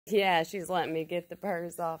Yeah, she's letting me get the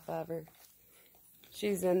purrs off of her.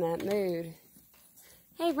 She's in that mood.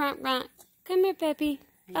 Hey, Runt Runt. Come here, Peppy.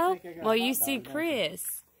 Oh, well, you see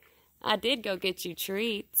Chris. I did go get you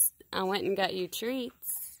treats. I went and got you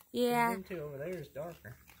treats. Yeah. Over there is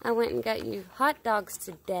darker. I went and got you hot dogs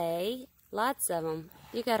today. Lots of them.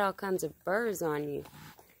 You got all kinds of burrs on you.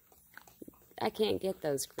 I can't get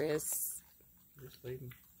those, Chris. Just leave them.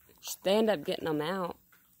 They end up getting them out.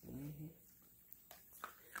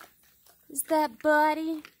 Is that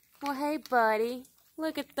Buddy? Well, hey, Buddy.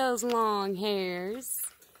 Look at those long hairs.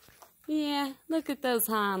 Yeah, look at those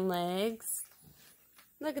hind legs.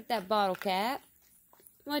 Look at that bottle cap.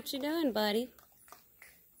 What you doing, buddy?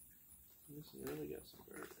 This really got some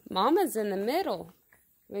bird. Mama's in the middle.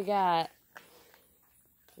 We got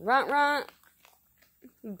Runt Runt,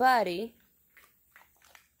 Buddy,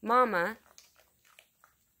 Mama,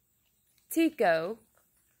 Tico,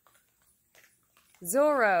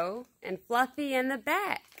 Zorro, and Fluffy in the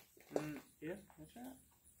back. Yeah, that's right.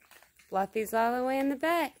 Fluffy's all the way in the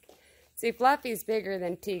back. See, Fluffy's bigger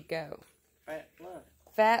than Tico. Fat Fluff.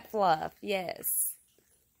 Fat Fluff, yes.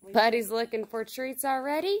 Buddy's looking for treats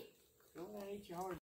already? Go ahead and eat your hard